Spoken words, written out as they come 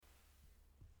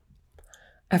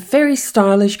A Very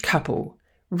Stylish Couple,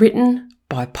 written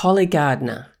by Polly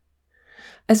Gardner.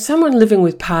 As someone living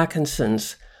with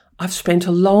Parkinson's, I've spent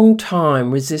a long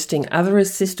time resisting other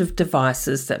assistive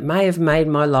devices that may have made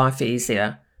my life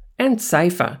easier and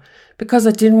safer because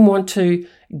I didn't want to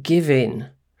give in.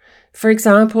 For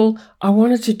example, I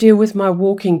wanted to deal with my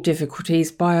walking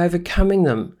difficulties by overcoming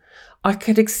them. I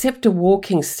could accept a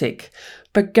walking stick,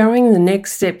 but going the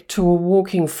next step to a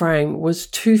walking frame was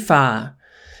too far.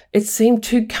 It seemed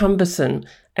too cumbersome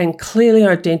and clearly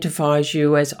identifies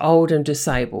you as old and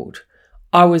disabled.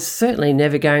 I was certainly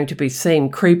never going to be seen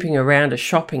creeping around a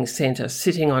shopping centre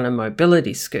sitting on a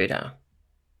mobility scooter.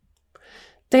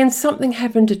 Then something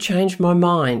happened to change my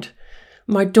mind.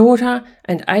 My daughter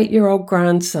and 8-year-old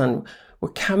grandson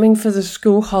were coming for the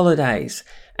school holidays,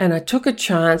 and I took a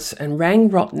chance and rang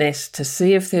Rottnest to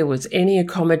see if there was any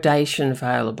accommodation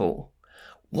available.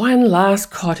 One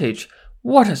last cottage.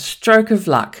 What a stroke of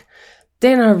luck.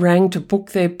 Then I rang to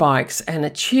book their bikes and a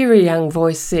cheery young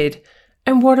voice said,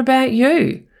 "And what about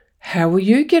you? How will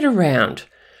you get around?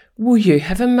 Will you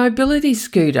have a mobility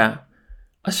scooter?"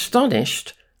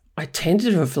 Astonished, I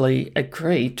tentatively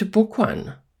agreed to book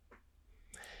one.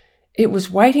 It was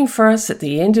waiting for us at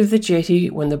the end of the jetty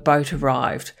when the boat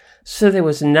arrived, so there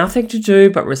was nothing to do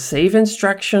but receive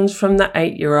instructions from the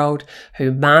 8-year-old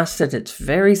who mastered its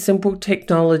very simple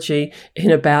technology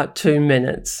in about 2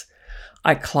 minutes.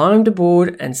 I climbed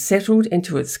aboard and settled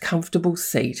into its comfortable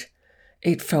seat.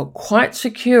 It felt quite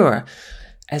secure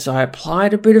as I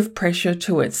applied a bit of pressure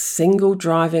to its single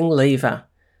driving lever.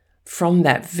 From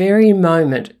that very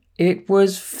moment, it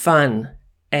was fun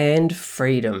and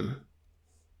freedom.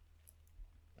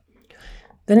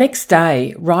 The next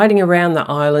day, riding around the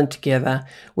island together,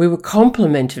 we were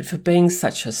complimented for being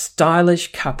such a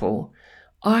stylish couple.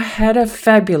 I had a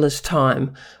fabulous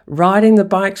time riding the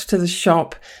bikes to the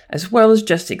shop, as well as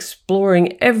just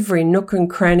exploring every nook and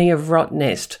cranny of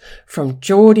Rottnest, from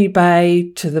Geordie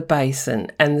Bay to the basin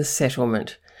and the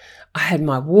settlement. I had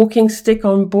my walking stick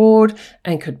on board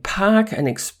and could park and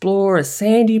explore a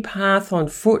sandy path on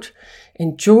foot,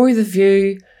 enjoy the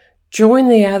view, join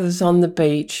the others on the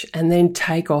beach, and then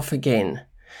take off again.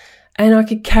 And I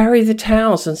could carry the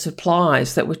towels and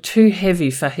supplies that were too heavy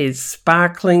for his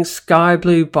sparkling sky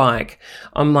blue bike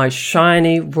on my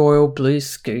shiny royal blue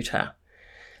scooter.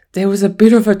 There was a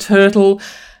bit of a turtle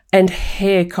and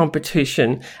hare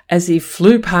competition as he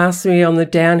flew past me on the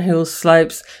downhill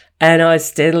slopes, and I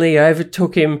steadily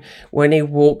overtook him when he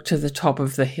walked to the top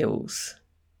of the hills.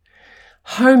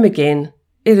 Home again,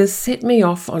 it has set me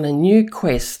off on a new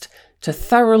quest to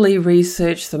thoroughly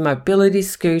research the mobility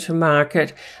scooter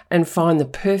market and find the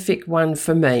perfect one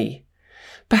for me.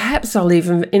 Perhaps I'll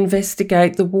even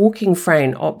investigate the walking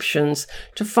frame options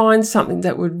to find something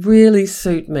that would really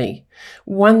suit me,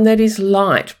 one that is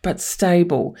light but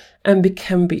stable and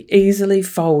can be easily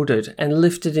folded and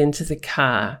lifted into the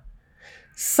car.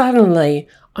 Suddenly,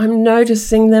 I'm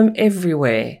noticing them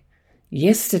everywhere.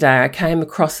 Yesterday I came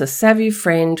across a savvy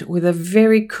friend with a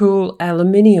very cool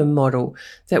aluminium model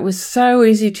that was so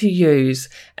easy to use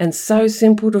and so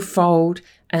simple to fold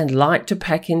and light to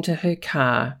pack into her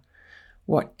car.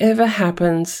 Whatever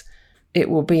happens, it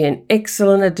will be an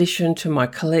excellent addition to my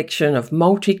collection of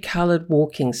multicoloured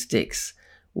walking sticks,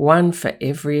 one for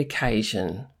every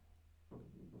occasion.